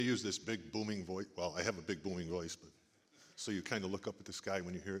I use this big booming voice. Well, I have a big booming voice, but so you kind of look up at the sky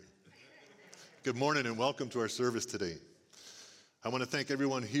when you hear it. Good morning and welcome to our service today. I want to thank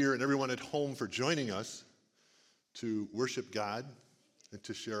everyone here and everyone at home for joining us to worship God and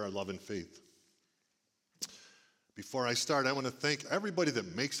to share our love and faith. Before I start, I want to thank everybody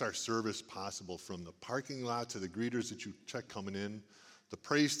that makes our service possible, from the parking lot to the greeters that you check coming in, the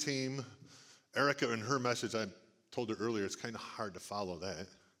praise team, Erica and her message. I told her earlier it's kind of hard to follow that.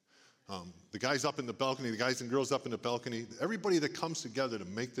 The guys up in the balcony, the guys and girls up in the balcony, everybody that comes together to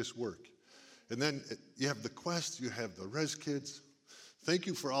make this work. And then you have the Quest, you have the Res Kids. Thank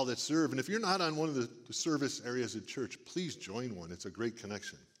you for all that serve. And if you're not on one of the service areas at church, please join one. It's a great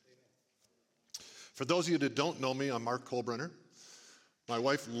connection. For those of you that don't know me, I'm Mark Kohlbrenner. My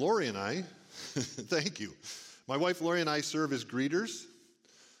wife Lori and I, thank you. My wife Lori and I serve as greeters.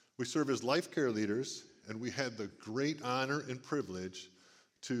 We serve as life care leaders, and we had the great honor and privilege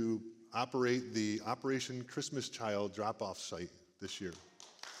to operate the Operation Christmas Child drop-off site this year.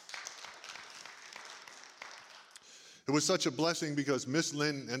 It was such a blessing because Miss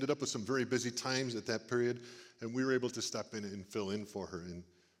Lynn ended up with some very busy times at that period, and we were able to step in and fill in for her. And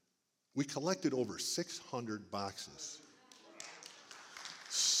we collected over 600 boxes.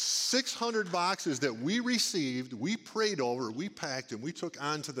 600 boxes that we received, we prayed over, we packed, and we took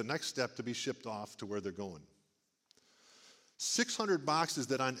on to the next step to be shipped off to where they're going. 600 boxes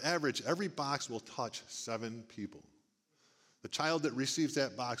that on average, every box will touch 7 people. The child that receives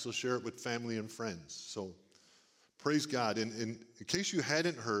that box will share it with family and friends. So praise God. And in case you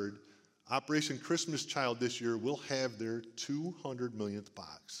hadn't heard, Operation Christmas Child this year will have their 200 millionth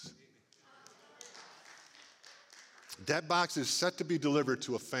box. That box is set to be delivered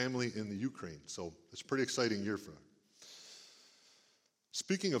to a family in the Ukraine. So it's a pretty exciting year for us.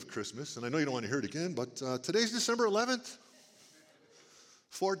 Speaking of Christmas, and I know you don't want to hear it again, but today's December 11th.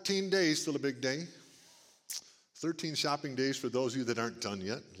 14 days till a big day. 13 shopping days for those of you that aren't done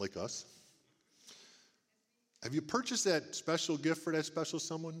yet, like us. Have you purchased that special gift for that special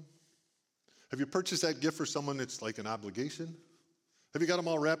someone? Have you purchased that gift for someone that's like an obligation? Have you got them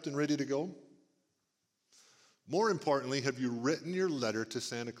all wrapped and ready to go? More importantly, have you written your letter to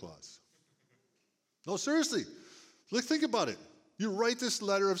Santa Claus? No, seriously. Think about it. You write this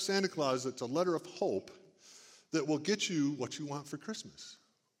letter of Santa Claus. It's a letter of hope that will get you what you want for Christmas.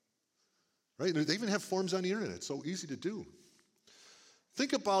 Right? They even have forms on the internet. It's so easy to do.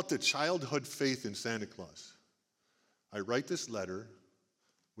 Think about the childhood faith in Santa Claus. I write this letter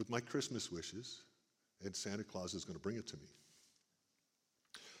with my Christmas wishes, and Santa Claus is going to bring it to me.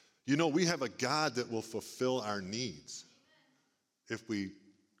 You know, we have a God that will fulfill our needs if we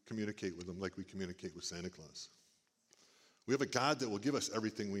communicate with him like we communicate with Santa Claus. We have a God that will give us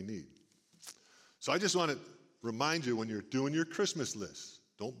everything we need. So I just want to remind you, when you're doing your Christmas list,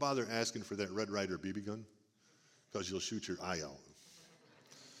 don't bother asking for that Red Ryder BB gun, because you'll shoot your eye out.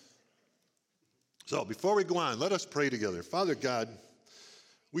 So before we go on, let us pray together. Father God,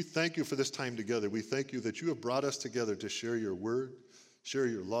 we thank you for this time together. We thank you that you have brought us together to share your word, share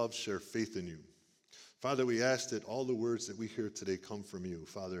your love, share faith in you. Father, we ask that all the words that we hear today come from you.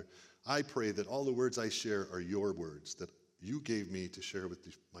 Father, I pray that all the words I share are your words that you gave me to share with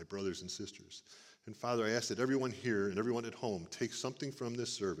my brothers and sisters. And Father, I ask that everyone here and everyone at home take something from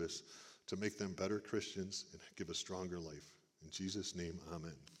this service to make them better Christians and give a stronger life. In Jesus' name,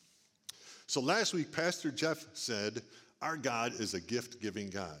 amen. So last week, Pastor Jeff said, our God is a gift-giving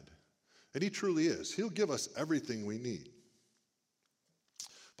God. And he truly is. He'll give us everything we need.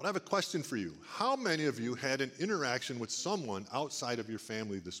 But I have a question for you. How many of you had an interaction with someone outside of your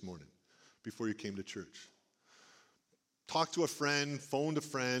family this morning before you came to church? Talk to a friend, phoned a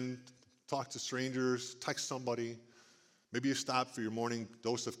friend, talk to strangers, text somebody. Maybe you stopped for your morning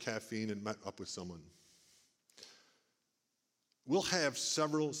dose of caffeine and met up with someone. We'll have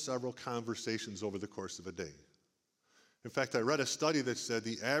several conversations over the course of a day. In fact, I read a study that said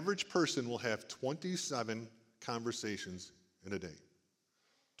the average person will have 27 conversations in a day.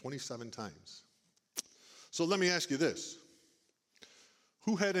 27 times. So let me ask you this.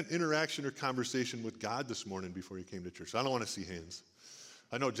 Who had an interaction or conversation with God this morning before you came to church? I don't want to see hands.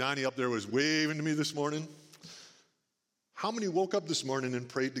 I know Johnny up there was waving to me this morning. How many woke up this morning and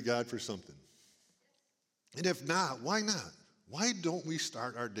prayed to God for something? And if not, why not? Why don't we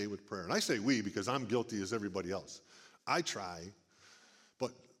start our day with prayer? And I say we because I'm guilty as everybody else. I try,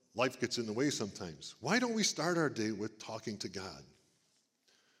 but life gets in the way sometimes. Why don't we start our day with talking to God?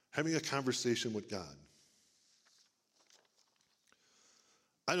 Having a conversation with God.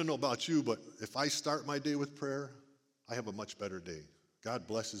 I don't know about you, but if I start my day with prayer, I have a much better day. God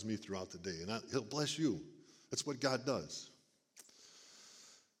blesses me throughout the day, and he'll bless you. That's what God does.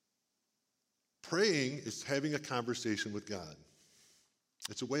 Praying is having a conversation with God.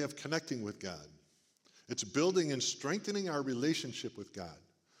 It's a way of connecting with God. It's building and strengthening our relationship with God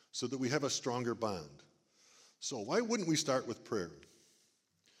so that we have a stronger bond. So why wouldn't we start with prayer?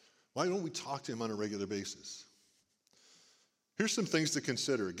 Why don't we talk to him on a regular basis? Here's some things to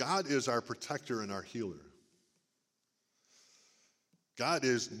consider. God is our protector and our healer. God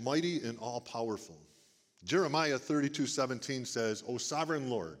is mighty and all-powerful. Jeremiah 32:17 says, O sovereign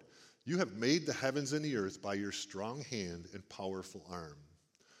Lord, you have made the heavens and the earth by your strong hand and powerful arm.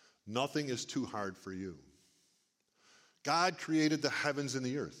 Nothing is too hard for you. God created the heavens and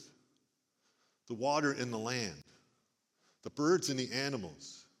the earth, the water and the land, the birds and the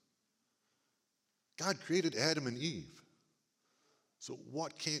animals. God created Adam and Eve. So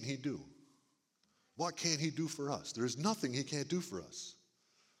what can't he do? What can't he do for us? There's nothing he can't do for us.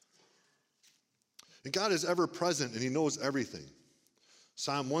 And God is ever present and he knows everything.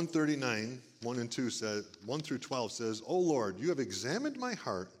 Psalm 139, 1 and 2 says, 1 through 12 says, O Lord, you have examined my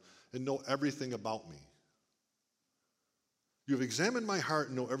heart and know everything about me. You have examined my heart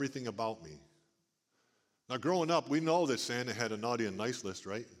and know everything about me. Now, growing up, we know that Santa had a naughty and nice list,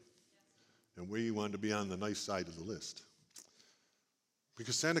 right? And we wanted to be on the nice side of the list.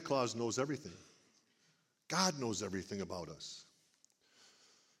 Because Santa Claus knows everything. God knows everything about us.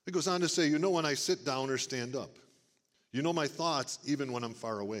 It goes on to say, you know when I sit down or stand up. You know my thoughts even when I'm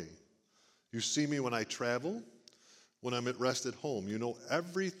far away. You see me when I travel, when I'm at rest at home. You know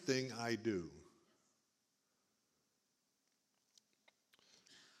everything I do.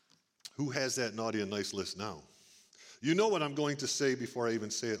 Who has that naughty and nice list now? You know what I'm going to say before I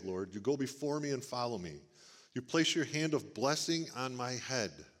even say it, Lord. You go before me and follow me. You place your hand of blessing on my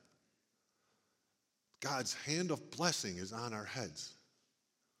head. God's hand of blessing is on our heads.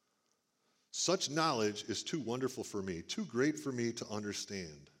 Such knowledge is too wonderful for me, too great for me to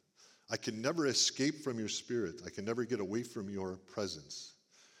understand. I can never escape from your spirit. I can never get away from your presence.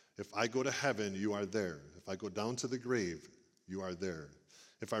 If I go to heaven, you are there. If I go down to the grave, you are there.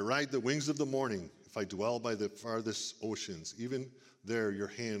 If I ride the wings of the morning, if I dwell by the farthest oceans, even there your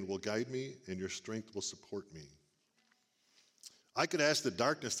hand will guide me and your strength will support me. I could ask the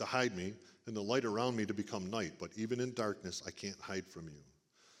darkness to hide me and the light around me to become night, but even in darkness I can't hide from you.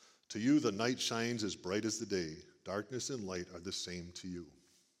 To you the night shines as bright as the day. Darkness and light are the same to you.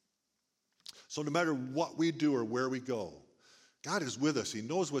 So no matter what we do or where we go, God is with us. He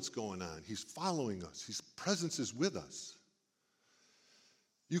knows what's going on. He's following us. His presence is with us.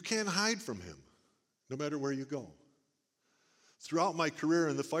 You can't hide from him, no matter where you go. Throughout my career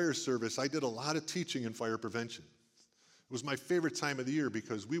in the fire service, I did a lot of teaching in fire prevention. It was my favorite time of the year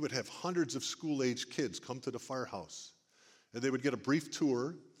because we would have hundreds of school-age kids come to the firehouse. And they would get a brief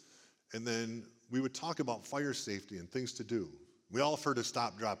tour, and then we would talk about fire safety and things to do. We all have heard of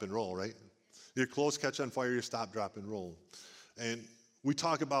stop, drop, and roll, right? Your clothes catch on fire, you stop, drop, and roll. And we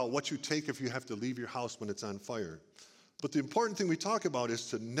talk about what you take if you have to leave your house when it's on fire. But the important thing we talk about is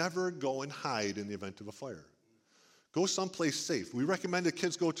to never go and hide in the event of a fire. Go someplace safe. We recommend that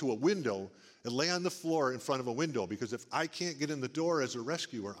kids go to a window and lay on the floor in front of a window, because if I can't get in the door as a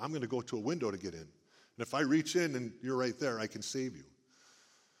rescuer, I'm going to go to a window to get in. And if I reach in and you're right there, I can save you.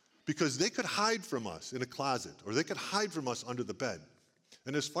 Because they could hide from us in a closet, or they could hide from us under the bed.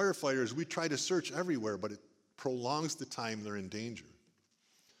 And as firefighters, we try to search everywhere, but it prolongs the time they're in danger.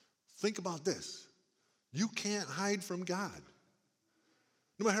 Think about this. You can't hide from God.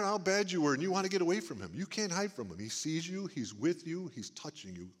 No matter how bad you were and you want to get away from him, you can't hide from him. He sees you, he's with you, he's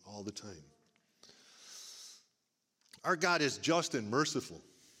touching you all the time. Our God is just and merciful.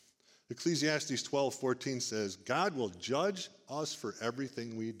 Ecclesiastes 12:14 says, God will judge us for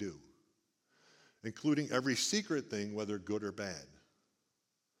everything we do, including every secret thing, whether good or bad.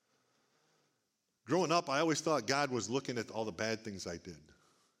 Growing up, I always thought God was looking at all the bad things I did.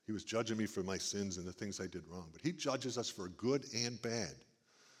 He was judging me for my sins and the things I did wrong. But he judges us for good and bad.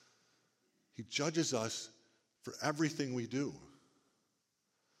 He judges us for everything we do.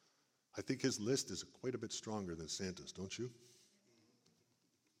 I think his list is quite a bit stronger than Santa's, don't you?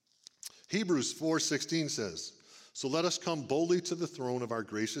 Hebrews 4:16 says, so let us come boldly to the throne of our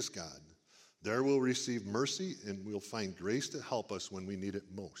gracious God. There we'll receive mercy and we'll find grace to help us when we need it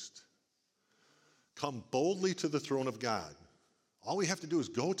most. Come boldly to the throne of God. All we have to do is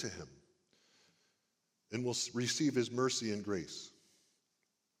go to him, and we'll receive his mercy and grace.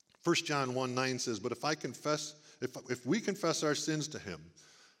 1 John 1:9 says, but if we confess our sins to him,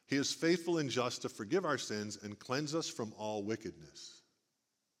 he is faithful and just to forgive our sins and cleanse us from all wickedness.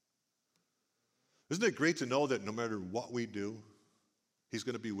 Isn't it great to know that no matter what we do, he's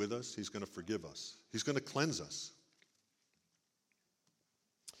going to be with us, he's going to forgive us, he's going to cleanse us.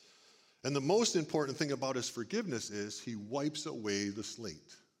 And the most important thing about his forgiveness is he wipes away the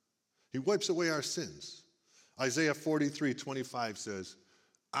slate. He wipes away our sins. Isaiah 43:25 says,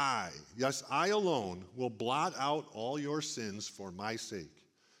 yes, I alone will blot out all your sins for my sake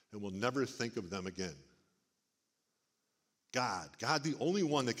and will never think of them again. God, the only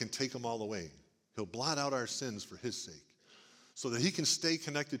one that can take them all away. He'll blot out our sins for his sake so that he can stay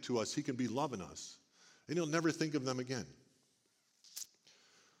connected to us. He can be loving us, and he'll never think of them again.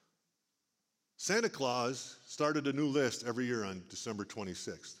 Santa Claus started a new list every year on December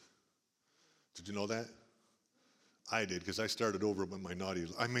 26th. Did you know that? I did, because I started over with my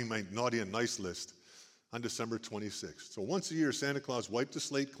naughty and nice list on December 26th. So once a year, Santa Claus wiped the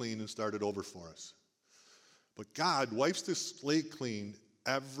slate clean and started over for us. But God wipes the slate clean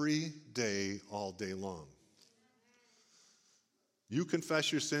every day, all day long. You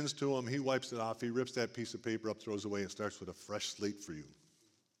confess your sins to him, he wipes it off, he rips that piece of paper up, throws away, and starts with a fresh slate for you.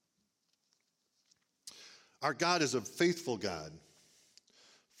 Our God is a faithful God.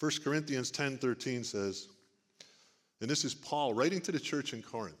 1 Corinthians 10:13 says, and this is Paul writing to the church in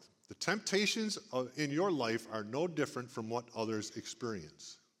Corinth, the temptations in your life are no different from what others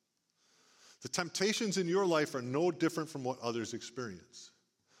experience. The temptations in your life are no different from what others experience.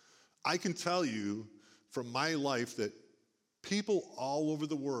 I can tell you from my life that people all over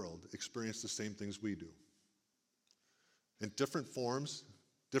the world experience the same things we do. In different forms,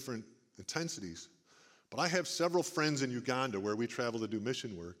 different intensities. But I have several friends in Uganda where we travel to do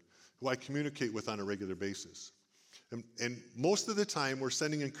mission work who I communicate with on a regular basis. And most of the time we're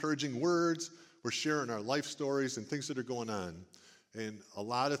sending encouraging words, we're sharing our life stories and things that are going on. And a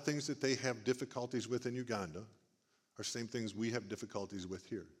lot of things that they have difficulties with in Uganda are same things we have difficulties with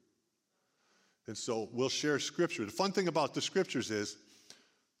here. And so we'll share scripture. The fun thing about the scriptures is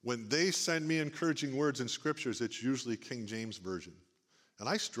when they send me encouraging words in scriptures, it's usually King James Version. And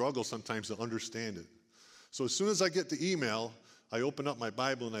I struggle sometimes to understand it. So as soon as I get the email, I open up my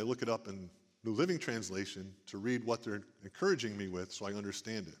Bible and I look it up in New Living Translation to read what they're encouraging me with so I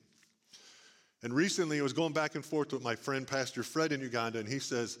understand it. And recently I was going back and forth with my friend Pastor Fred in Uganda, and he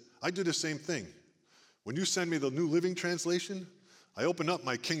says, I do the same thing. When you send me the New Living Translation, I open up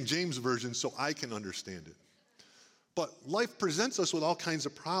my King James Version so I can understand it. But life presents us with all kinds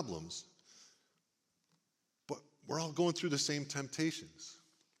of problems. But we're all going through the same temptations.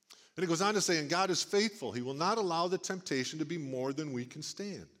 And it goes on to say, and God is faithful. He will not allow the temptation to be more than we can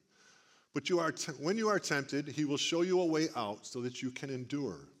stand. But when you are tempted, he will show you a way out so that you can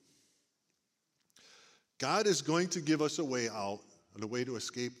endure. God is going to give us a way out and a way to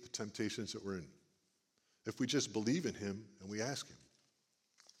escape the temptations that we're in, if we just believe in him and we ask him.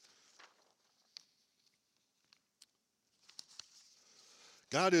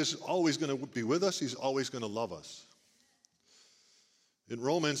 God is always going to be with us. He's always going to love us. In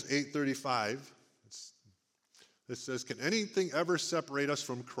Romans 8:35, it says, can anything ever separate us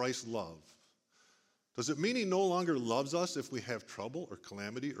from Christ's love? Does it mean he no longer loves us if we have trouble or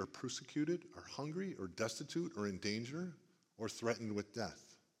calamity or persecuted or hungry or destitute or in danger or threatened with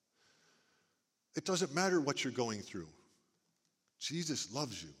death? It doesn't matter what you're going through. Jesus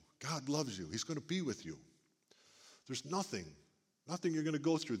loves you. God loves you. He's going to be with you. There's nothing you're going to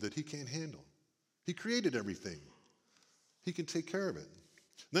go through that he can't handle. He created everything. He can take care of it.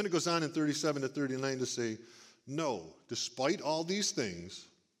 And then it goes on in 37 to 39 to say, no, despite all these things,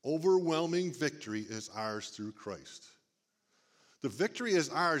 overwhelming victory is ours through Christ. The victory is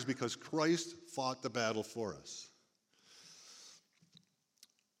ours because Christ fought the battle for us.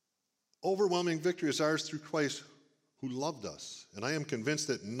 Overwhelming victory is ours through Christ who loved us. And I am convinced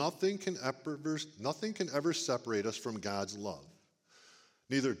that nothing can ever separate us from God's love.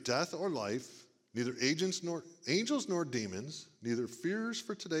 Neither death or life, neither angels nor demons, neither fears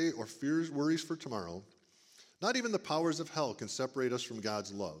for today or worries for tomorrow, not even the powers of hell can separate us from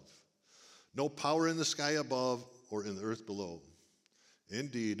God's love. No power in the sky above or in the earth below.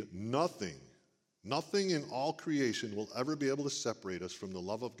 Indeed, nothing in all creation will ever be able to separate us from the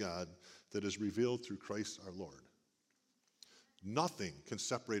love of God that is revealed through Christ our Lord. Nothing can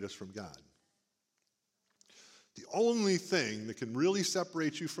separate us from God. The only thing that can really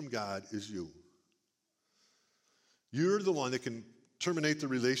separate you from God is you. You're the one that can terminate the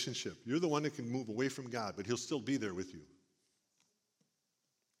relationship. You're the one that can move away from God, but he'll still be there with you.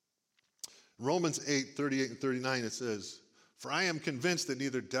 Romans 8:38 and 39, it says, for I am convinced that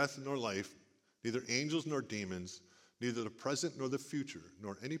neither death nor life, neither angels nor demons, neither the present nor the future,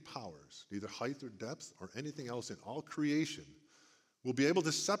 nor any powers, neither height or depth or anything else in all creation will be able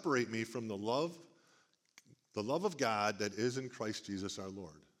to separate me from the love of God that is in Christ Jesus our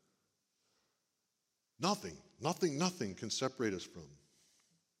Lord. Nothing can separate us from.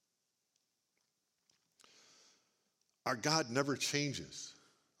 our God never changes.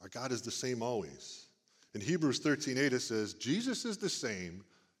 Our God is the same always. In Hebrews 13:8 it says, Jesus is the same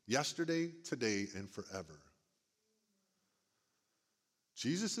yesterday, today, and forever.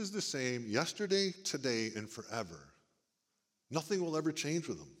 Jesus is the same yesterday, today, and forever. Nothing will ever change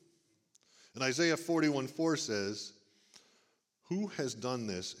with him. And Isaiah 41:4 says, who has done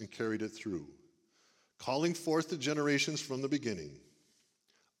this and carried it through, calling forth the generations from the beginning?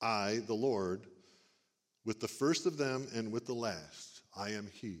 I, the Lord, with the first of them and with the last, I am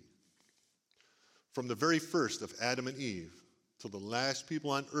he. From the very first of Adam and Eve to the last people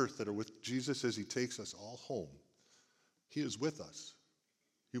on earth that are with Jesus as he takes us all home, he is with us.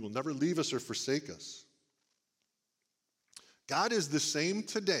 He will never leave us or forsake us. God is the same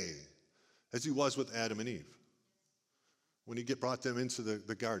today as he was with Adam and Eve when he brought them into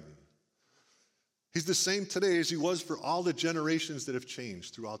the garden. He's the same today as he was for all the generations that have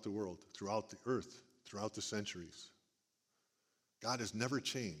changed throughout the world, throughout the earth, throughout the centuries. God has never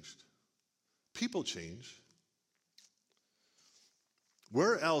changed. People change.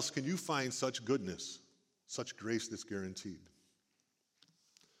 Where else can you find such goodness, such grace that's guaranteed?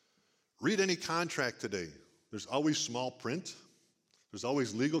 Read any contract today. There's always small print. There's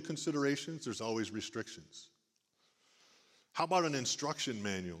always legal considerations. There's always restrictions. How about an instruction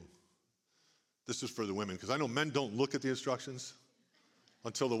manual? This is for the women, because I know men don't look at the instructions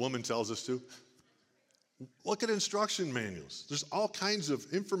until the woman tells us to. Look at instruction manuals. There's all kinds of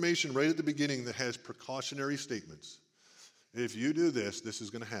information right at the beginning that has precautionary statements. If you do this, this is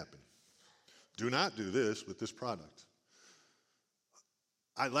going to happen. Do not do this with this product.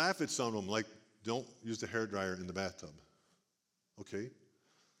 I laugh at some of them, like, don't use the hairdryer in the bathtub. Okay?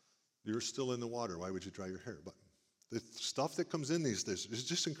 You're still in the water. Why would you dry your hair? But the stuff that comes in these days is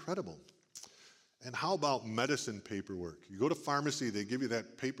just incredible. And how about medicine paperwork? You go to pharmacy, they give you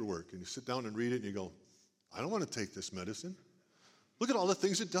that paperwork, and you sit down and read it, and you go, I don't want to take this medicine. Look at all the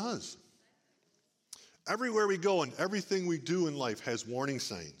things it does. Everywhere we go and everything we do in life has warning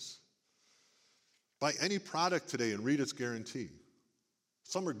signs. Buy any product today and read its guarantee.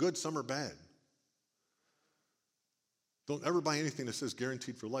 Some are good, some are bad. Don't ever buy anything that says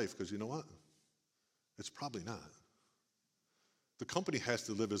guaranteed for life, because you know what? It's probably not. The company has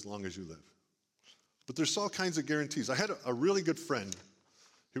to live as long as you live. But there's all kinds of guarantees. I had a really good friend.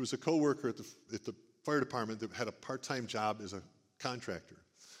 He was a coworker at the fire department that had a part-time job as a contractor.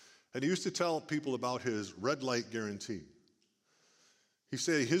 And he used to tell people about his red light guarantee. He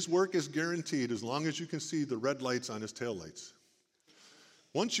said his work is guaranteed as long as you can see the red lights on his taillights.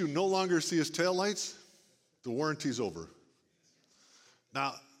 Once you no longer see his taillights, the warranty's over.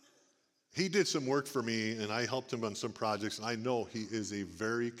 Now, he did some work for me, and I helped him on some projects, and I know he is a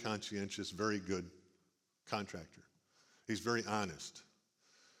very conscientious, very good contractor. He's very honest.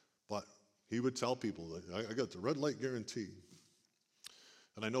 But he would tell people, I got the red light guarantee.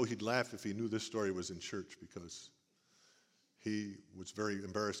 And I know he'd laugh if he knew this story was in church, because he was very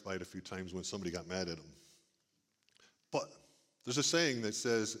embarrassed by it a few times when somebody got mad at him. But there's a saying that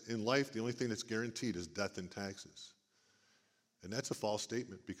says, in life, the only thing that's guaranteed is death and taxes. And that's a false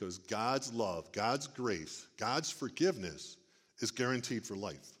statement, because God's love, God's grace, God's forgiveness is guaranteed for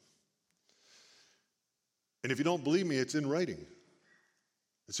life. And if you don't believe me, it's in writing.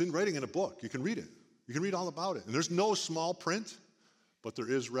 It's in writing in a book. You can read it. You can read all about it. And there's no small print, but there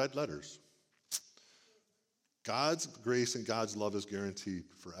is red letters. God's grace and God's love is guaranteed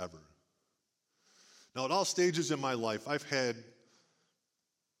forever. Now, at all stages in my life, I've had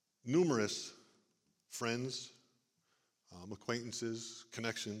numerous friends, acquaintances,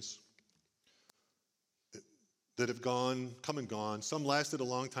 connections that have come and gone. Some lasted a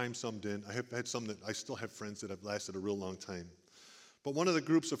long time, some didn't. I have had some that I still have friends that have lasted a real long time. But one of the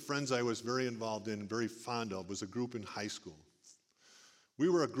groups of friends I was very involved in and very fond of was a group in high school. We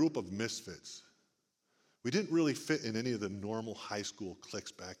were a group of misfits. We didn't really fit in any of the normal high school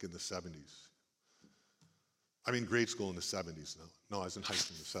cliques back in the 70s. I mean, grade school in the 70s. No, I was in high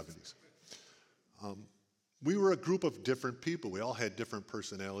school in the 70s. We were a group of different people. We all had different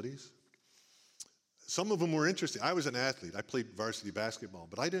personalities. Some of them were interesting. I was an athlete. I played varsity basketball,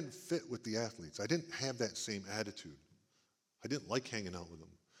 but I didn't fit with the athletes. I didn't have that same attitude. I didn't like hanging out with them.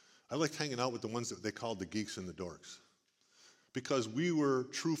 I liked hanging out with the ones that they called the geeks and the dorks, because we were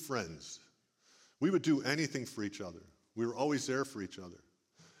true friends. We would do anything for each other. We were always there for each other.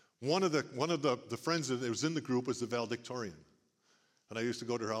 One of the friends that was in the group was the valedictorian. And I used to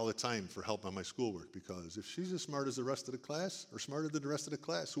go to her all the time for help on my schoolwork, because if she's as smart as the rest of the class, or smarter than the rest of the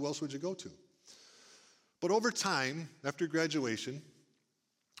class, who else would you go to? But over time, after graduation,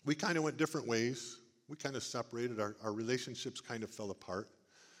 we kind of went different ways. We kind of separated. Our relationships kind of fell apart.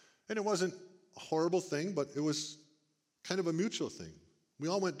 And it wasn't a horrible thing, but it was kind of a mutual thing. We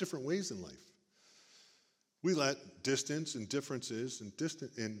all went different ways in life. We let distance and differences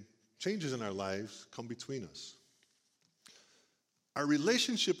and changes in our lives come between us. Our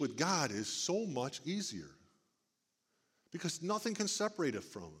relationship with God is so much easier because nothing can separate it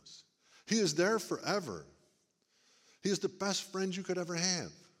from us. He is there forever. He is the best friend you could ever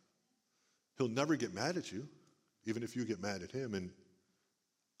have. He'll never get mad at you, even if you get mad at him. And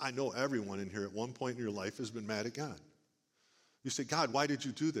I know everyone in here at one point in your life has been mad at God. You say, God, why did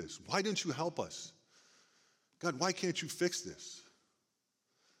you do this? Why didn't you help us? God, why can't you fix this?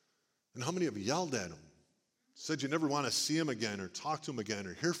 And how many have yelled at him? Said you never want to see him again or talk to him again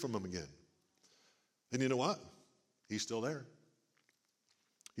or hear from him again. And you know what? He's still there.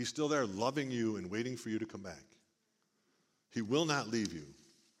 He's still there loving you and waiting for you to come back. He will not leave you.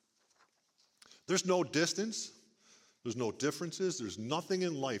 There's no distance. There's no differences. There's nothing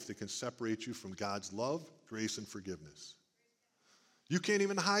in life that can separate you from God's love, grace, and forgiveness. You can't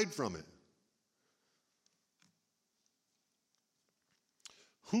even hide from it.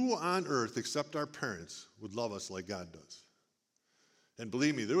 Who on earth except our parents would love us like God does? And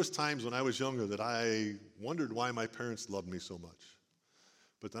believe me, there was times when I was younger that I wondered why my parents loved me so much.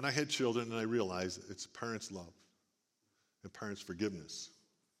 But then I had children and I realized it's parents' love and parents' forgiveness.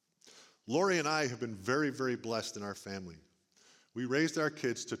 Lori and I have been very, very blessed in our family. We raised our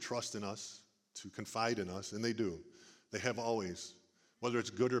kids to trust in us, to confide in us, and they do. They have always. Whether it's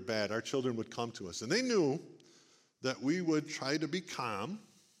good or bad, our children would come to us. And they knew that we would try to be calm,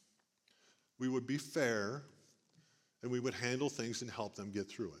 we would be fair, and we would handle things and help them get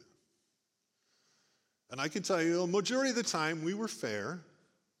through it. And I can tell you, a majority of the time we were fair.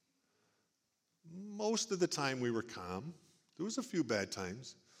 Most of the time we were calm. There was a few bad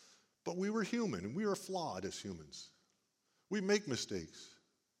times. But we were human, and we are flawed as humans. We make mistakes.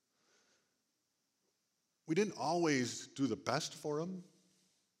 We didn't always do the best for them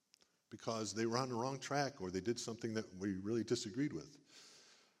because they were on the wrong track or they did something that we really disagreed with.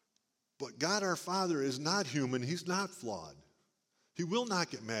 But God our Father is not human. He's not flawed. He will not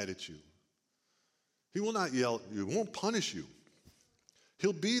get mad at you. He will not yell at you. He won't punish you.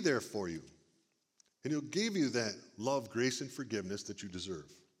 He'll be there for you. And he'll give you that love, grace, and forgiveness that you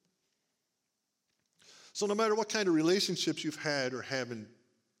deserve. So no matter what kind of relationships you've had or haven't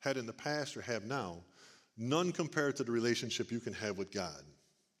had in the past or have now, none compare to the relationship you can have with God.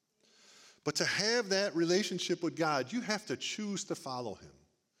 But to have that relationship with God, you have to choose to follow him.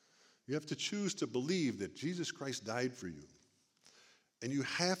 You have to choose to believe that Jesus Christ died for you. And you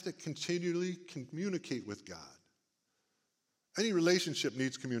have to continually communicate with God. Any relationship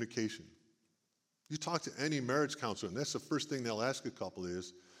needs communication. You talk to any marriage counselor, and that's the first thing they'll ask a couple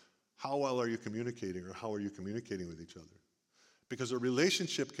is, how well are you communicating, or how are you communicating with each other? Because a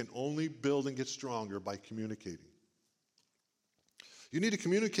relationship can only build and get stronger by communicating. You need to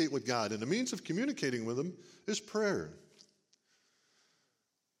communicate with God, and the means of communicating with him is prayer.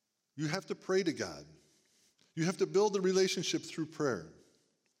 You have to pray to God. You have to build the relationship through prayer.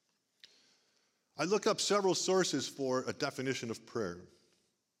 I look up several sources for a definition of prayer.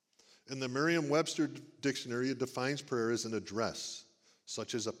 In the Merriam-Webster dictionary, it defines prayer as an address,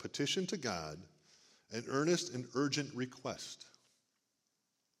 such as a petition to God, an earnest and urgent request.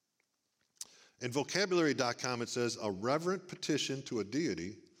 In vocabulary.com, it says a reverent petition to a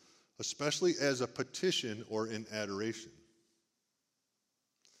deity, especially as a petition or in adoration.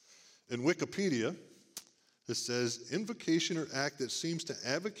 In Wikipedia, it says invocation or act that seems to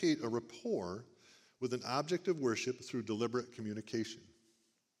advocate a rapport with an object of worship through deliberate communication.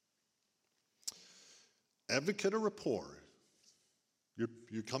 Advocate a rapport.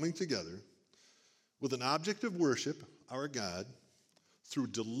 You're coming together with an object of worship, our God, through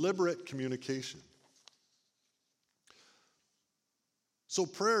deliberate communication. So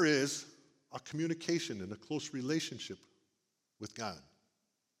prayer is a communication and a close relationship with God.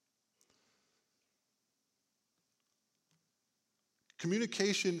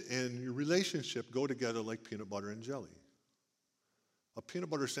 Communication and your relationship go together like peanut butter and jelly. A peanut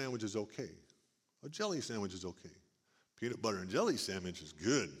butter sandwich is okay. A jelly sandwich is okay. Peanut butter and jelly sandwich is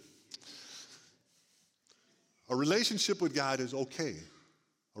good. A relationship with God is okay.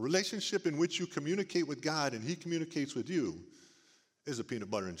 A relationship in which you communicate with God and he communicates with you is a peanut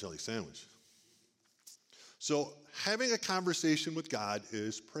butter and jelly sandwich. So having a conversation with God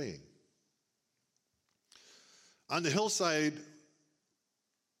is praying. On the hillside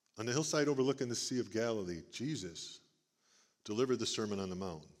overlooking the Sea of Galilee, Jesus delivered the Sermon on the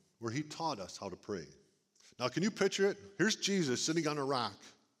Mount, where he taught us how to pray. Now, can you picture it? Here's Jesus sitting on a rock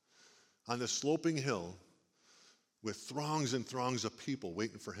on this sloping hill with throngs and throngs of people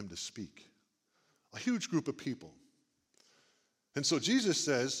waiting for him to speak. A huge group of people. And so Jesus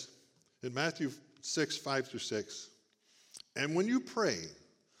says in Matthew 6, 5 through 6, and when you pray,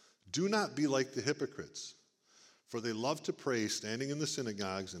 do not be like the hypocrites, for they love to pray standing in the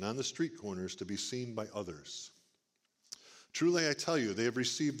synagogues and on the street corners to be seen by others. Truly I tell you, they have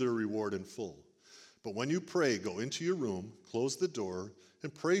received their reward in full. But when you pray, go into your room, close the door,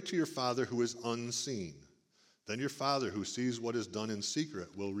 and pray to your Father who is unseen. Then your Father who sees what is done in secret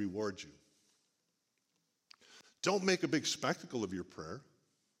will reward you. Don't make a big spectacle of your prayer.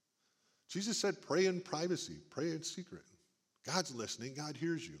 Jesus said, pray in privacy, pray in secret. God's listening, God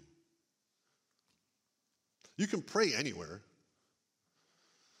hears you. You can pray anywhere.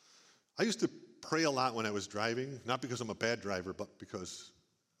 I used to pray a lot when I was driving, not because I'm a bad driver, but because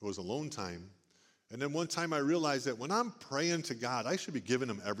it was alone time. And then one time I realized that when I'm praying to God, I should be giving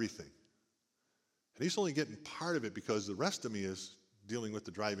him everything. And he's only getting part of it because the rest of me is dealing with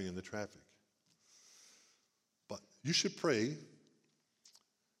the driving and the traffic. But you should pray.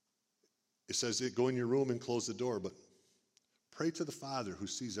 It says, go in your room and close the door, but pray to the Father who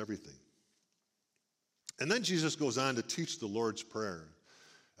sees everything. And then Jesus goes on to teach the Lord's Prayer.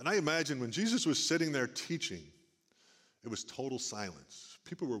 And I imagine when Jesus was sitting there teaching, it was total silence.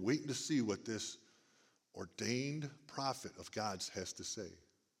 People were waiting to see what this ordained prophet of God's has to say.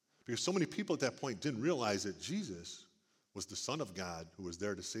 Because so many people at that point didn't realize that Jesus was the Son of God who was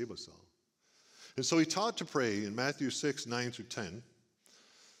there to save us all. And so he taught to pray in Matthew 6, 9 through 10.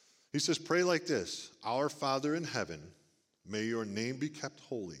 He says, pray like this, Our Father in heaven, may your name be kept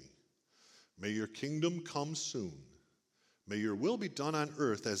holy. May your kingdom come soon. May your will be done on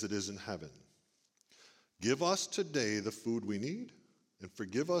earth as it is in heaven. Give us today the food we need, and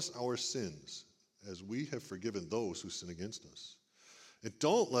forgive us our sins, as we have forgiven those who sin against us. And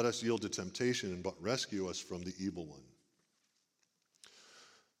don't let us yield to temptation, but rescue us from the evil one.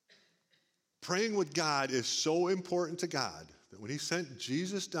 Praying with God is so important to God that when he sent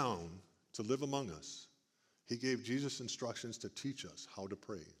Jesus down to live among us, he gave Jesus instructions to teach us how to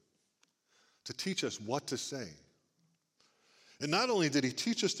pray, to teach us what to say. And not only did he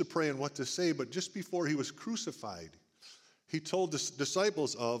teach us to pray and what to say, but just before he was crucified, he told the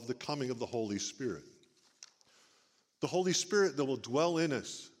disciples of the coming of the Holy Spirit. The Holy Spirit that will dwell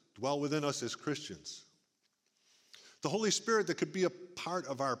within us as Christians. The Holy Spirit that could be a part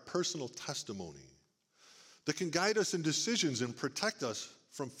of our personal testimony, that can guide us in decisions and protect us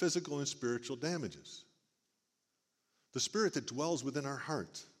from physical and spiritual damages. The Spirit that dwells within our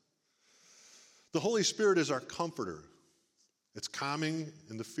heart. The Holy Spirit is our comforter. It's calming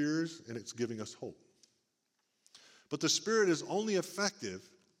in the fears, and it's giving us hope. But the Spirit is only effective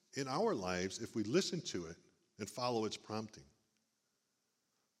in our lives if we listen to it and follow its prompting.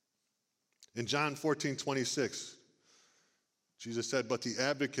 In John 14:26, Jesus said, but the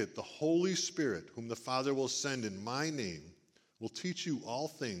advocate, the Holy Spirit, whom the Father will send in my name, will teach you all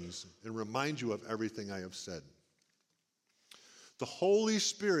things and remind you of everything I have said. The Holy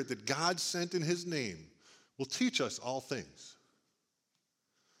Spirit that God sent in his name will teach us all things.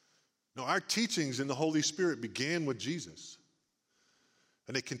 Now, our teachings in the Holy Spirit began with Jesus,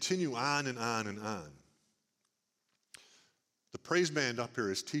 and they continue on and on and on. The praise band up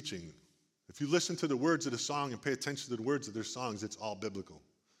here is teaching. If you listen to the words of the song and pay attention to the words of their songs, it's all biblical.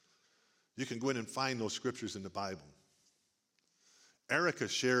 You can go in and find those scriptures in the Bible. Erica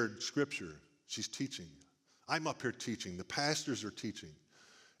shared scripture. She's teaching. I'm up here teaching. The pastors are teaching.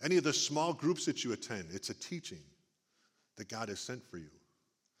 Any of the small groups that you attend, it's a teaching that God has sent for you.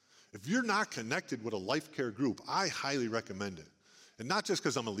 If you're not connected with a life care group, I highly recommend it. And not just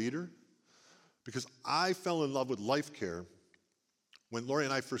because I'm a leader, because I fell in love with life care when Lori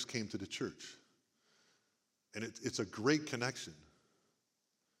and I first came to the church. And it's a great connection.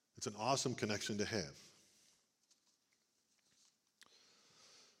 It's an awesome connection to have.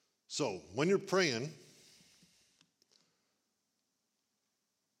 So, when you're praying,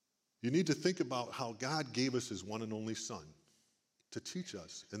 you need to think about how God gave us his one and only Son to teach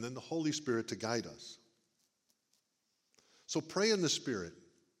us, and then the Holy Spirit to guide us. So pray in the Spirit.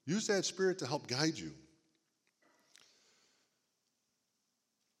 Use that Spirit to help guide you.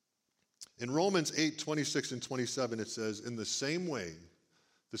 In Romans 8:26 and 27, it says, in the same way,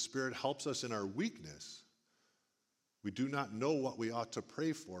 the Spirit helps us in our weakness. We do not know what we ought to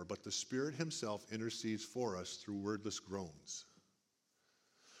pray for, but the Spirit himself intercedes for us through wordless groans.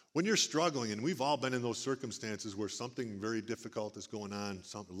 When you're struggling, and we've all been in those circumstances where something very difficult is going on,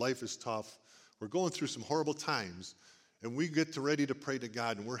 life is tough, we're going through some horrible times, and we get ready to pray to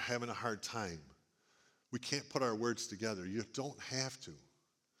God, and we're having a hard time. We can't put our words together. You don't have to.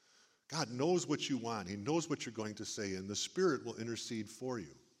 God knows what you want. He knows what you're going to say, and the Spirit will intercede for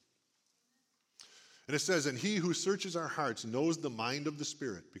you. And it says, and he who searches our hearts knows the mind of the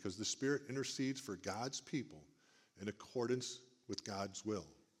Spirit, because the Spirit intercedes for God's people in accordance with God's will.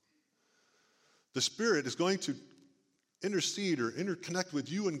 The Spirit is going to intercede or interconnect with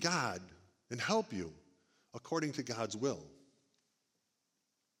you and God and help you according to God's will.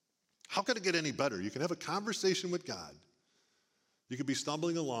 How can it get any better? You can have a conversation with God. You could be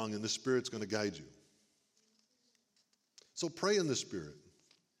stumbling along and the Spirit's going to guide you. So pray in the Spirit.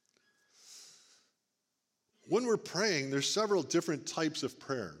 When we're praying, there's several different types of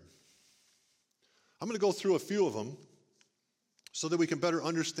prayer. I'm going to go through a few of them so that we can better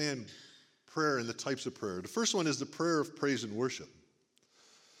understand prayer and the types of prayer. The first one is the prayer of praise and worship.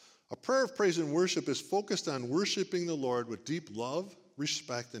 A prayer of praise and worship is focused on worshiping the Lord with deep love,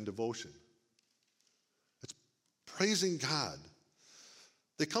 respect, and devotion. It's praising God.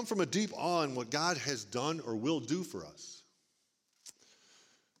 They come from a deep awe in what God has done or will do for us.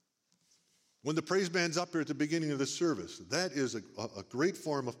 When the praise band's up here at the beginning of the service, that is a great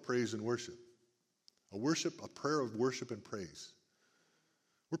form of praise and worship. A prayer of worship and praise.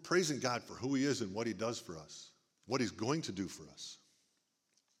 We're praising God for who he is and what he does for us, what he's going to do for us.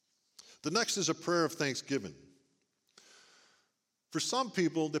 The next is a prayer of thanksgiving. For some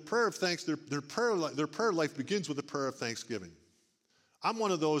people, the prayer of thanks, their prayer life begins with a prayer of thanksgiving. I'm one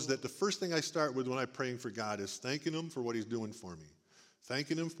of those that the first thing I start with when I'm praying for God is thanking him for what he's doing for me,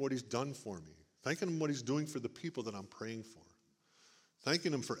 thanking him for what he's done for me, thanking him for what he's doing for the people that I'm praying for,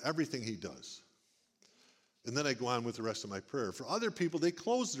 thanking him for everything he does. And then I go on with the rest of my prayer. For other people, they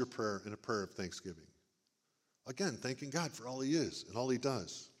close their prayer in a prayer of thanksgiving. Again, thanking God for all he is and all he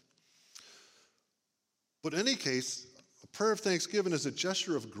does. But in any case, a prayer of thanksgiving is a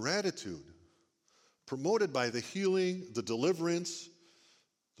gesture of gratitude promoted by the healing, the deliverance,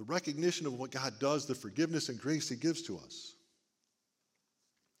 the recognition of what God does, the forgiveness and grace he gives to us.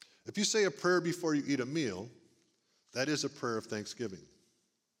 If you say a prayer before you eat a meal, that is a prayer of thanksgiving.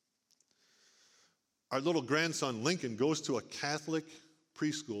 Our little grandson, Lincoln, goes to a Catholic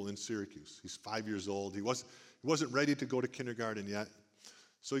preschool in Syracuse. He's 5 years old. He wasn't ready to go to kindergarten yet.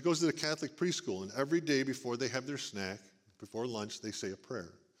 So he goes to the Catholic preschool, and every day before they have their snack, before lunch, they say a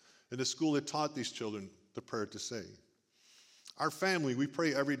prayer. In the school, it taught these children the prayer to say. Our family, we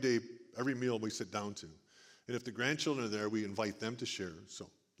pray every day, every meal we sit down to. And if the grandchildren are there, we invite them to share. So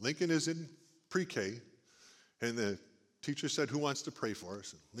Lincoln is in pre-K, and the teacher said, who wants to pray for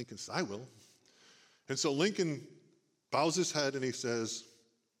us? And Lincoln said, I will. And so Lincoln bows his head and he says,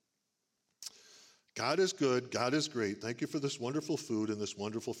 God is good, God is great. Thank you for this wonderful food and this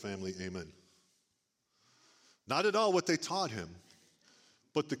wonderful family. Amen. Not at all what they taught him,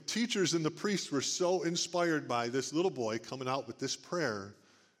 but the teachers and the priests were so inspired by this little boy coming out with this prayer.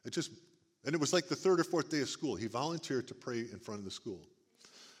 And it was like the third or fourth day of school. He volunteered to pray in front of the school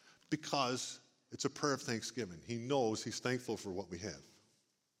because it's a prayer of thanksgiving. He knows he's thankful for what we have.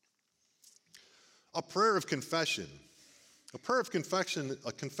 A prayer of confession. A prayer of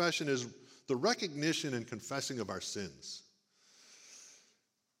confession is the recognition and confessing of our sins.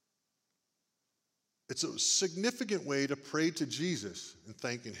 It's a significant way to pray to Jesus and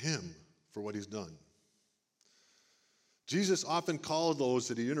thanking him for what he's done. Jesus often called those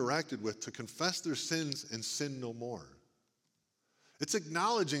that he interacted with to confess their sins and sin no more. It's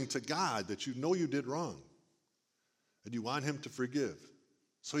acknowledging to God that you know you did wrong and you want him to forgive,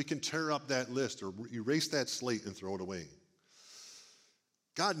 so he can tear up that list or erase that slate and throw it away.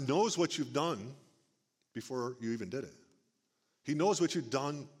 God knows what you've done before you even did it. He knows what you've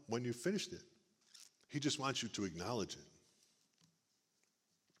done when you finished it. He just wants you to acknowledge it.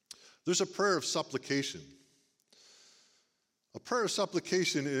 There's a prayer of supplication. A prayer of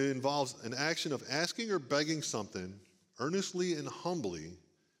supplication involves an action of asking or begging something earnestly and humbly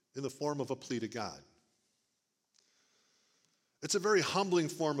in the form of a plea to God. It's a very humbling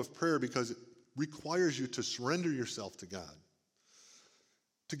form of prayer because it requires you to surrender yourself to God,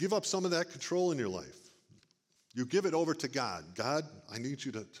 to give up some of that control in your life. You give it over to God. God, I need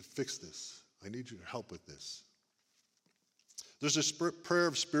you to fix this. I need you to help with this. There's a prayer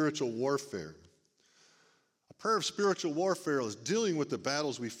of spiritual warfare. A prayer of spiritual warfare is dealing with the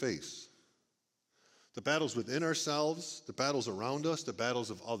battles we face, the battles within ourselves, the battles around us, the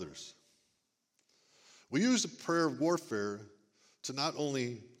battles of others. We use the prayer of warfare to not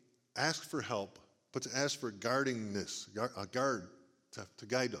only ask for help, but to ask for guardingness, a guard to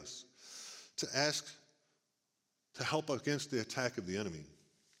guide us, to ask to help against the attack of the enemy.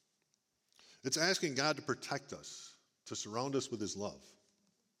 It's asking God to protect us, to surround us with his love.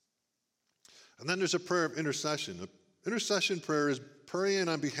 And then there's a prayer of intercession. Intercession prayer is praying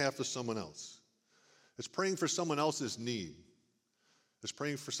on behalf of someone else. It's praying for someone else's need. It's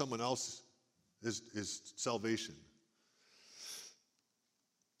praying for someone else is salvation.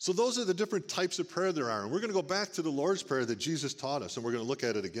 So those are the different types of prayer there are. And we're going to go back to the Lord's Prayer that Jesus taught us, and we're going to look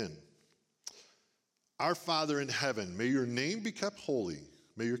at it again. Our Father in heaven, may your name be kept holy.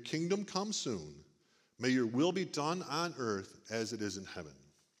 May your kingdom come soon. May your will be done on earth as it is in heaven.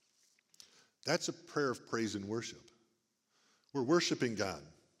 That's a prayer of praise and worship. We're worshiping God.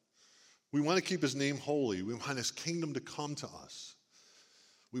 We want to keep his name holy. We want his kingdom to come to us.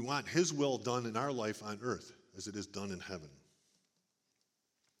 We want his will done in our life on earth as it is done in heaven.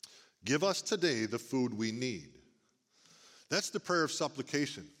 Give us today the food we need. That's the prayer of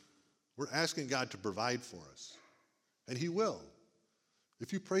supplication. We're asking God to provide for us. And he will.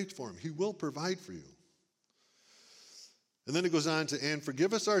 If you pray for him, he will provide for you. And then it goes on to, and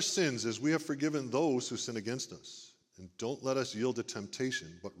forgive us our sins as we have forgiven those who sin against us. And don't let us yield to temptation,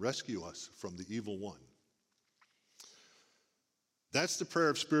 but rescue us from the evil one. That's the prayer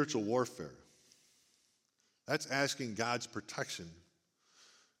of spiritual warfare. That's asking God's protection,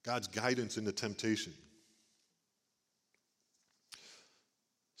 God's guidance into temptation.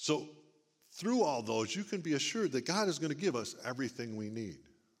 So through all those, you can be assured that God is going to give us everything we need.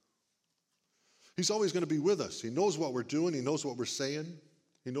 He's always going to be with us. He knows what we're doing. He knows what we're saying.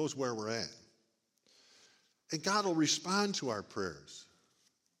 He knows where we're at. And God will respond to our prayers.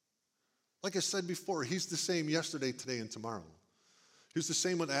 Like I said before, he's the same yesterday, today, and tomorrow. He's the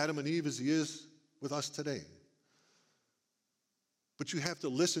same with Adam and Eve as he is with us today. But you have to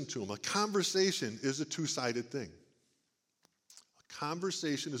listen to him. A conversation is a two-sided thing. A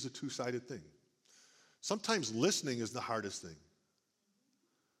conversation is a two-sided thing. Sometimes listening is the hardest thing.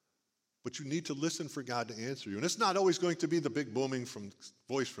 But you need to listen for God to answer you. And it's not always going to be the big booming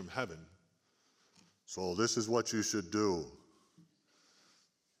voice from heaven. So this is what you should do.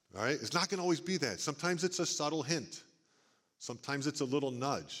 All right? It's not going to always be that. Sometimes it's a subtle hint. Sometimes it's a little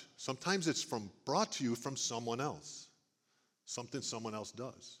nudge. Sometimes it's brought to you from someone else. Something someone else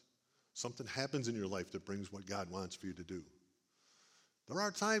does. Something happens in your life that brings what God wants for you to do. There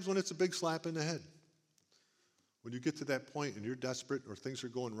are times when it's a big slap in the head. When you get to that point and you're desperate or things are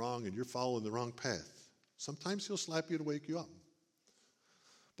going wrong and you're following the wrong path, sometimes he'll slap you to wake you up.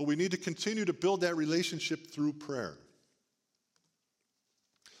 But we need to continue to build that relationship through prayer.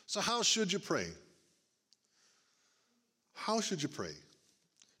 So how should you pray? How should you pray?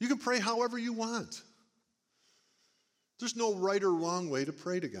 You can pray however you want. There's no right or wrong way to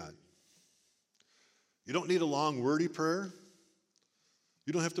pray to God. You don't need a long, wordy prayer.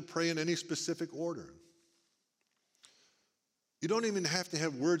 You don't have to pray in any specific order. You don't even have to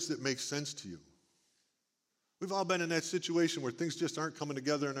have words that make sense to you. We've all been in that situation where things just aren't coming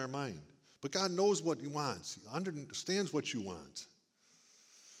together in our mind. But God knows what he wants. He understands what you want.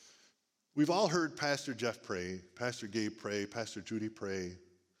 We've all heard Pastor Jeff pray, Pastor Gabe pray, Pastor Judy pray,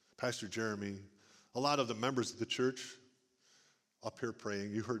 Pastor Jeremy, a lot of the members of the church up here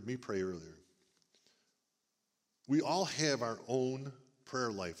praying. You heard me pray earlier. We all have our own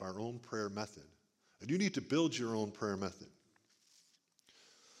prayer life, our own prayer method. And you need to build your own prayer method.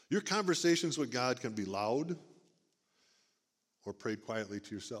 Your conversations with God can be loud or prayed quietly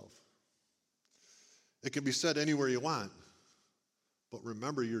to yourself. It can be said anywhere you want, but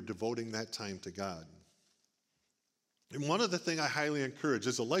remember you're devoting that time to God. And one of the things I highly encourage,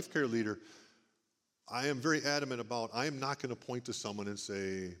 as a life care leader, I am very adamant about, I am not going to point to someone and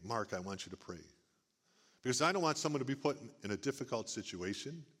say, Mark, I want you to pray. Because I don't want someone to be put in a difficult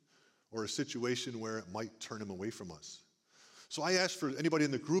situation or a situation where it might turn him away from us. So I ask for anybody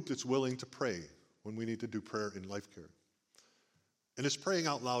in the group that's willing to pray when we need to do prayer in life care. And it's praying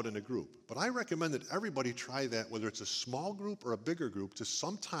out loud in a group. But I recommend that everybody try that, whether it's a small group or a bigger group, to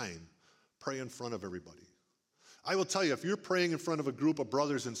sometime pray in front of everybody. I will tell you, if you're praying in front of a group of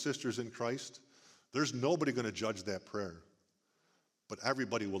brothers and sisters in Christ, there's nobody going to judge that prayer. But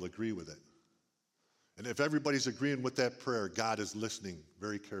everybody will agree with it. And if everybody's agreeing with that prayer, God is listening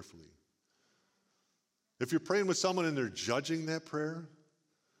very carefully. If you're praying with someone and they're judging that prayer,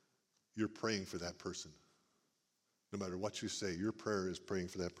 you're praying for that person. No matter what you say, your prayer is praying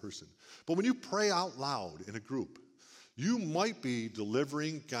for that person. But when you pray out loud in a group, you might be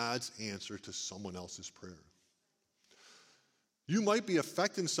delivering God's answer to someone else's prayer. You might be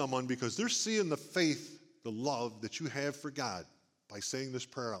affecting someone because they're seeing the faith, the love that you have for God by saying this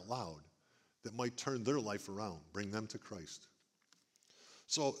prayer out loud that might turn their life around, bring them to Christ.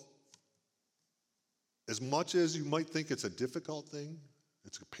 So, as much as you might think it's a difficult thing,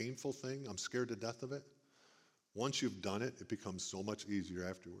 it's a painful thing, I'm scared to death of it, once you've done it, it becomes so much easier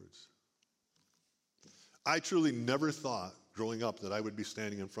afterwards. I truly never thought growing up that I would be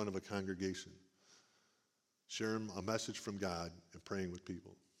standing in front of a congregation, sharing a message from God and praying with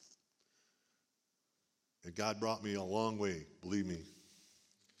people. And God brought me a long way, believe me.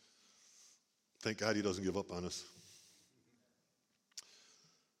 Thank God he doesn't give up on us.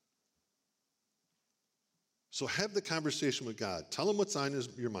 So have the conversation with God. Tell him what's on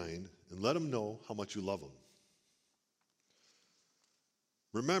your mind and let him know how much you love him.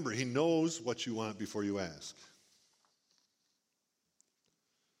 Remember, he knows what you want before you ask.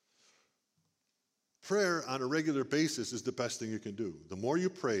 Prayer on a regular basis is the best thing you can do. The more you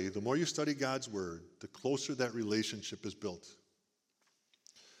pray, the more you study God's word, the closer that relationship is built.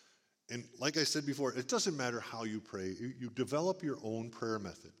 And like I said before, it doesn't matter how you pray. You develop your own prayer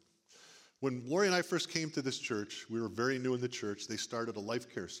method. When Lori and I first came to this church, we were very new in the church. They started a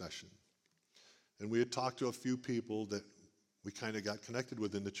life care session. And we had talked to a few people that we kind of got connected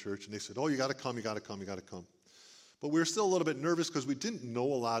with in the church. And they said, oh, you got to come, you got to come, you got to come. But we were still a little bit nervous because we didn't know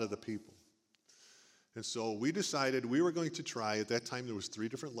a lot of the people. And so we decided we were going to try, at that time there was 3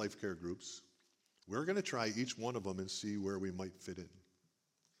 different life care groups. We were going to try each one of them and see where we might fit in.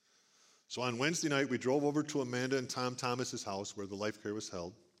 So on Wednesday night, we drove over to Amanda and Tom Thomas's house where the life care was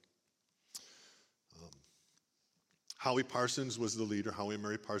held. Howie Parsons was the leader. Howie and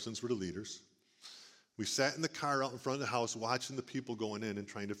Mary Parsons were the leaders. We sat in the car out in front of the house watching the people going in and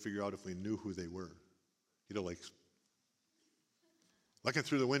trying to figure out if we knew who they were. You know, like looking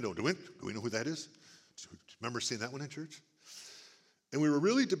through the window. Do we know who that is? Do you remember seeing that one in church? And we were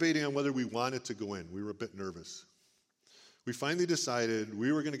really debating on whether we wanted to go in. We were a bit nervous. We finally decided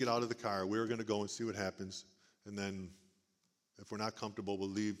we were going to get out of the car. We were going to go and see what happens. And then if we're not comfortable, we'll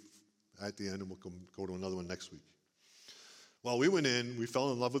leave at the end and we'll go to another one next week. Well, we went in. We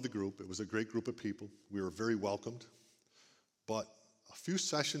fell in love with the group. It was a great group of people. We were very welcomed. But a few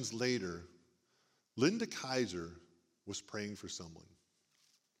sessions later, Linda Kaiser was praying for someone.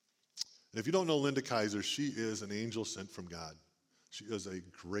 And if you don't know Linda Kaiser, she is an angel sent from God. She is a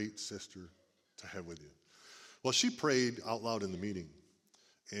great sister to have with you. Well, she prayed out loud in the meeting.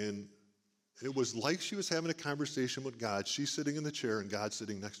 And it was like she was having a conversation with God. She's sitting in the chair and God's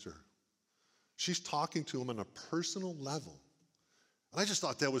sitting next to her. She's talking to him on a personal level. And I just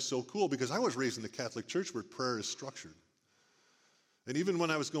thought that was so cool because I was raised in the Catholic Church where prayer is structured. And even when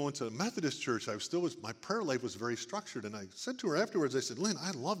I was going to the Methodist church, my prayer life was very structured. And I said to her afterwards, I said, Lynn,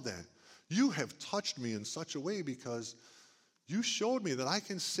 I love that. You have touched me in such a way because you showed me that I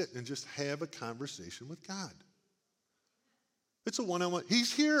can sit and just have a conversation with God. It's a one-on-one.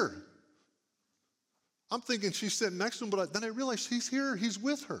 He's here. I'm thinking she's sitting next to him, but then I realized he's here. He's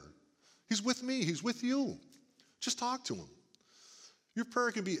with her. He's with me. He's with you. Just talk to him. Your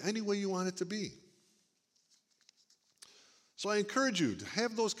prayer can be any way you want it to be. So I encourage you to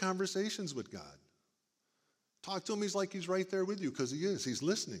have those conversations with God. Talk to him. He's like he's right there with you because he is. He's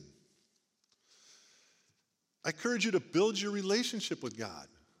listening. I encourage you to build your relationship with God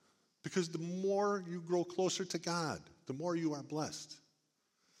because the more you grow closer to God, the more you are blessed.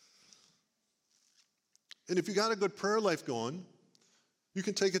 And if you got a good prayer life going, you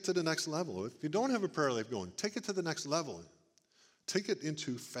can take it to the next level. If you don't have a prayer life going, take it to the next level. Take it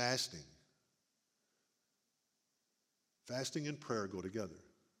into fasting. Fasting and prayer go together.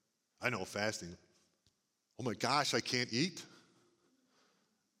 I know fasting. Oh my gosh, I can't eat.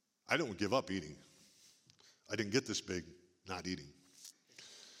 I don't give up eating. I didn't get this big not eating.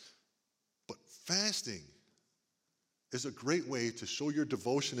 But fasting is a great way to show your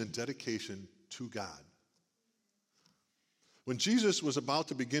devotion and dedication to God. When Jesus was about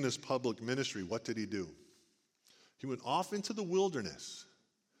to begin his public ministry, what did he do? He went off into the wilderness,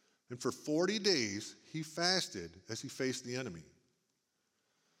 and for 40 days, he fasted as he faced the enemy.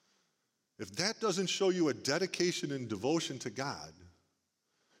 If that doesn't show you a dedication and devotion to God,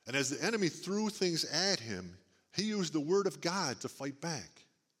 and as the enemy threw things at him, he used the word of God to fight back.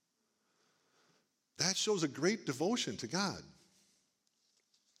 That shows a great devotion to God.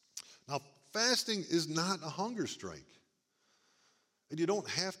 Now, fasting is not a hunger strike. And you don't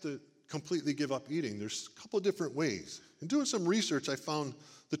have to completely give up eating. There's a couple of different ways. In doing some research, I found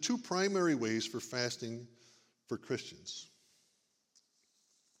the 2 primary ways for fasting for Christians.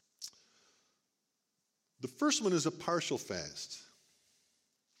 The first one is a partial fast.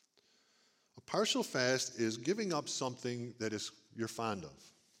 A partial fast is giving up something that you're fond of.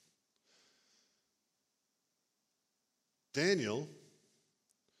 Daniel,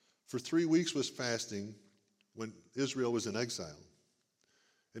 for 3 weeks, was fasting when Israel was in exile.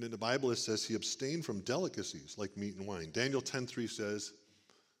 And in the Bible, it says he abstained from delicacies like meat and wine. Daniel 10:3 says,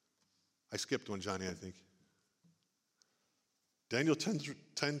 I skipped one, Johnny, I think. Daniel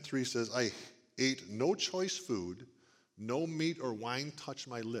 10:3 says, I ate no choice food, no meat or wine touched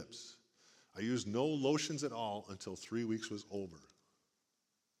my lips. I used no lotions at all until 3 weeks was over.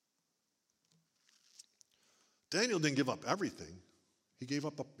 Daniel didn't give up everything. He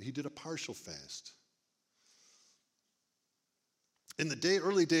did a partial fast. In the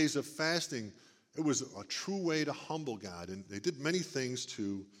early days of fasting, it was a true way to humble God, and they did many things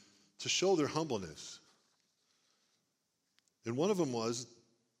to show their humbleness. And one of them was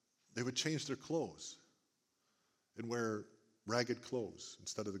they would change their clothes and wear ragged clothes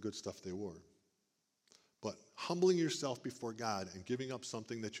instead of the good stuff they wore. But humbling yourself before God and giving up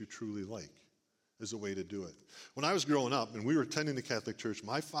something that you truly like is a way to do it. When I was growing up and we were attending the Catholic Church,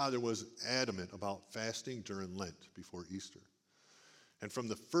 my father was adamant about fasting during Lent before Easter. And from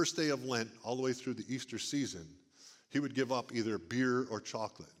the first day of Lent all the way through the Easter season, he would give up either beer or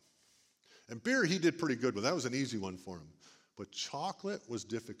chocolate. And beer he did pretty good with. That was an easy one for him. But chocolate was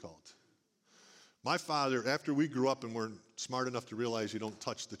difficult. My father, after we grew up and were smart enough to realize you don't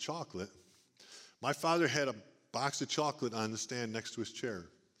touch the chocolate, my father had a box of chocolate on the stand next to his chair.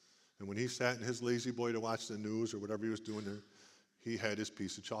 And when he sat in his lazy boy to watch the news or whatever he was doing there, he had his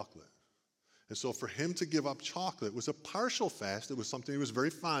piece of chocolate. And so for him to give up chocolate was a partial fast. It was something he was very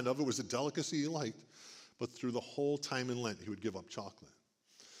fond of. It was a delicacy he liked. But through the whole time in Lent, he would give up chocolate.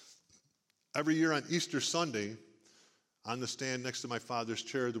 Every year on Easter Sunday, on the stand next to my father's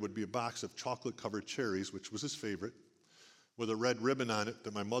chair, there would be a box of chocolate-covered cherries, which was his favorite, with a red ribbon on it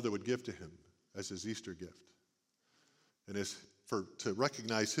that my mother would give to him as his Easter gift, and to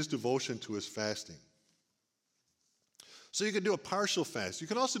recognize his devotion to his fasting. So you could do a partial fast. You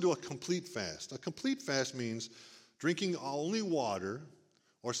can also do a complete fast. A complete fast means drinking only water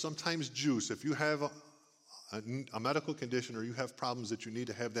or sometimes juice. If you have a medical condition or you have problems that you need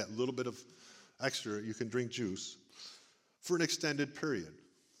to have that little bit of extra, you can drink juice for an extended period.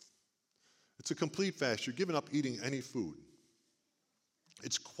 It's a complete fast. You're giving up eating any food.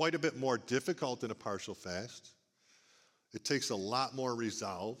 It's quite a bit more difficult than a partial fast. It takes a lot more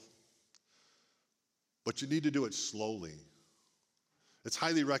resolve, but you need to do it slowly. It's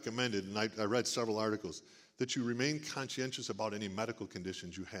highly recommended, and I read several articles, that you remain conscientious about any medical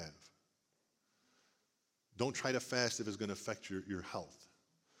conditions you have. Don't try to fast if it's going to affect your health.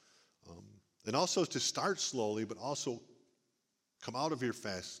 And also to start slowly, but also come out of your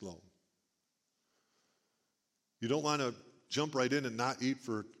fast slow. You don't want to jump right in and not eat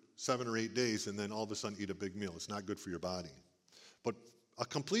for 7 or 8 days and then all of a sudden eat a big meal. It's not good for your body. But a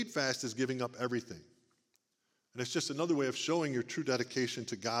complete fast is giving up everything. And it's just another way of showing your true dedication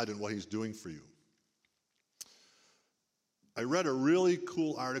to God and what he's doing for you. I read a really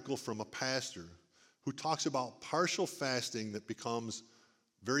cool article from a pastor who talks about partial fasting that becomes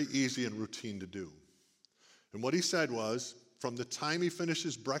very easy and routine to do. And what he said was, from the time he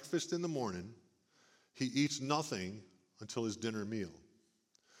finishes breakfast in the morning, he eats nothing until his dinner meal.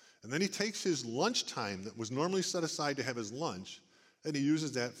 And then he takes his lunch time that was normally set aside to have his lunch, and he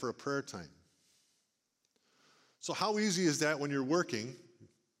uses that for a prayer time. So how easy is that when you're working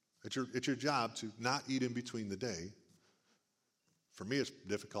at your job to not eat in between the day? For me, it's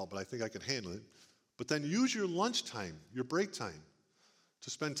difficult, but I think I can handle it. But then use your lunch time, your break time, to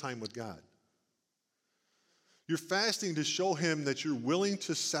spend time with God. You're fasting to show him that you're willing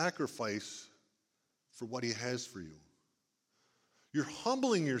to sacrifice for what he has for you. You're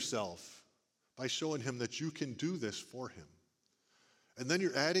humbling yourself by showing him that you can do this for him. And then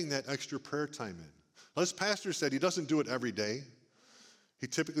you're adding that extra prayer time in. Now, this pastor said he doesn't do it every day. He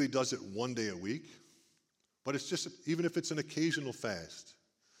typically does it 1 day a week. But it's just, even if it's an occasional fast,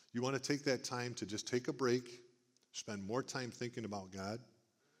 you want to take that time to just take a break, spend more time thinking about God.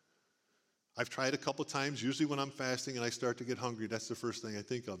 I've tried a couple times. Usually when I'm fasting and I start to get hungry, that's the first thing I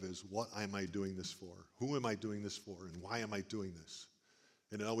think of is, what am I doing this for? Who am I doing this for? And why am I doing this?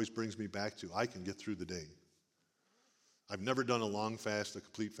 And it always brings me back to, I can get through the day. I've never done a long fast, a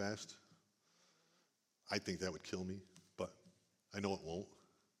complete fast. I think that would kill me, but I know it won't.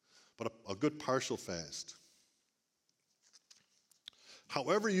 But a good partial fast.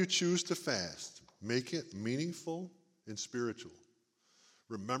 However you choose to fast, make it meaningful and spiritual.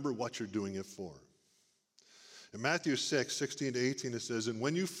 Remember what you're doing it for. In Matthew 6:16-18, it says, "And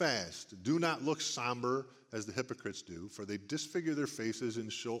when you fast, do not look somber as the hypocrites do, for they disfigure their faces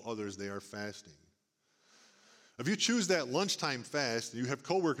and show others they are fasting." If you choose that lunchtime fast and you have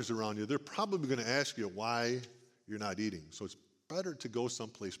coworkers around you, they're probably going to ask you why you're not eating. So it's better to go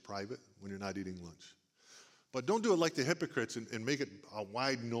someplace private when you're not eating lunch. But don't do it like the hypocrites and make it a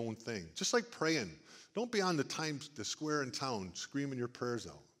wide known thing. Just like praying. Don't be on the square in town screaming your prayers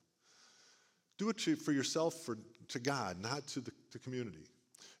out. Do it for yourself, to God, not to the community.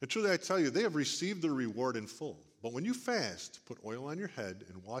 And truly I tell you, they have received their reward in full. But when you fast, put oil on your head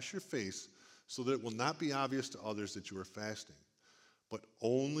and wash your face so that it will not be obvious to others that you are fasting, but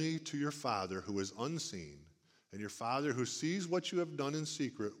only to your Father who is unseen, And your Father who sees what you have done in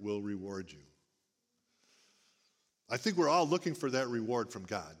secret will reward you. I think we're all looking for that reward from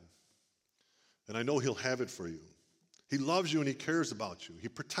God. And I know he'll have it for you. He loves you and he cares about you. He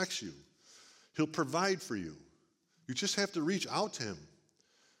protects you. He'll provide for you. You just have to reach out to him.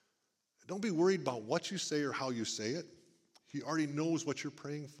 Don't be worried about what you say or how you say it. He already knows what you're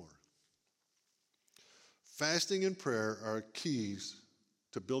praying for. Fasting and prayer are keys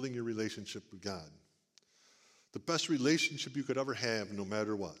to building your relationship with God. The best relationship you could ever have, no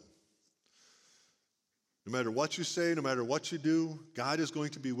matter what. No matter what you say, no matter what you do, God is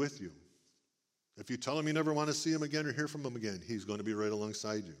going to be with you. If you tell him you never want to see him again or hear from him again, he's going to be right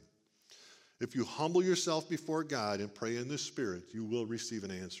alongside you. If you humble yourself before God and pray in the Spirit, you will receive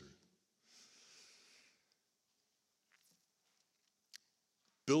an answer.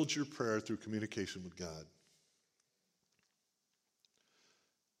 Build your prayer through communication with God.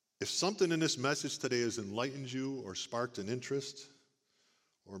 If something in this message today has enlightened you or sparked an interest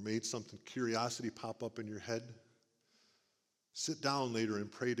or made something curiosity pop up in your head, sit down later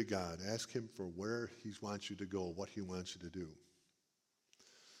and pray to God. Ask him for where he wants you to go, what he wants you to do.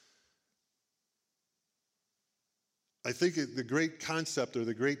 I think the great concept or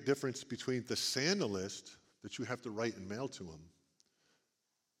the great difference between the Santa list that you have to write and mail to him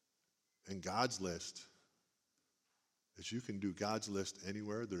and God's list is you can do God's list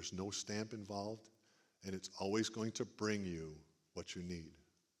anywhere. There's no stamp involved, and it's always going to bring you what you need.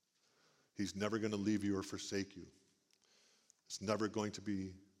 He's never going to leave you or forsake you. It's never going to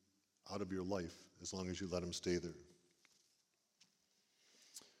be out of your life as long as you let him stay there.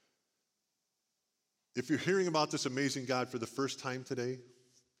 If you're hearing about this amazing God for the first time today,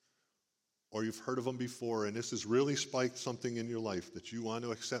 or you've heard of him before, and this has really spiked something in your life that you want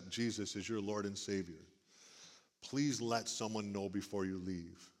to accept Jesus as your Lord and Savior, please let someone know before you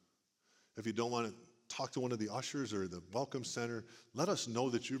leave. If you don't want to talk to one of the ushers or the welcome center, let us know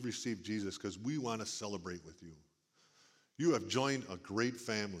that you've received Jesus because we want to celebrate with you. You have joined a great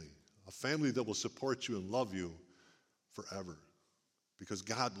family, a family that will support you and love you forever. Because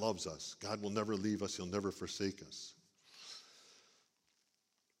God loves us. God will never leave us. He'll never forsake us.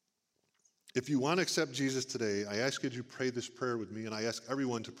 If you want to accept Jesus today, I ask you to pray this prayer with me, and I ask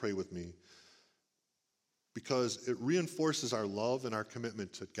everyone to pray with me because it reinforces our love and our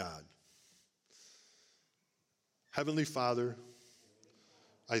commitment to God. Heavenly Father,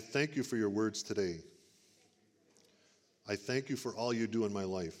 I thank you for your words today. I thank you for all you do in my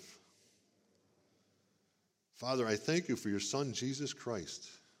life. Father, I thank you for your Son, Jesus Christ,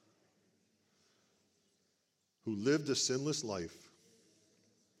 who lived a sinless life,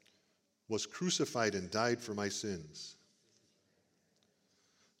 was crucified and died for my sins,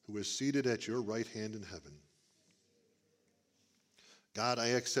 who is seated at your right hand in heaven. God, I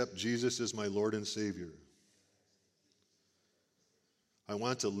accept Jesus as my Lord and Savior. I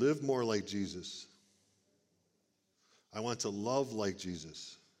want to live more like Jesus. I want to love like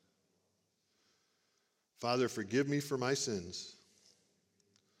Jesus. Father, forgive me for my sins.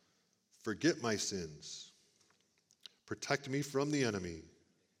 Forget my sins. Protect me from the enemy.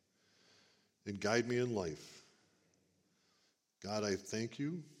 And guide me in life. God, I thank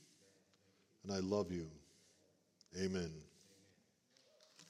you and I love you. Amen.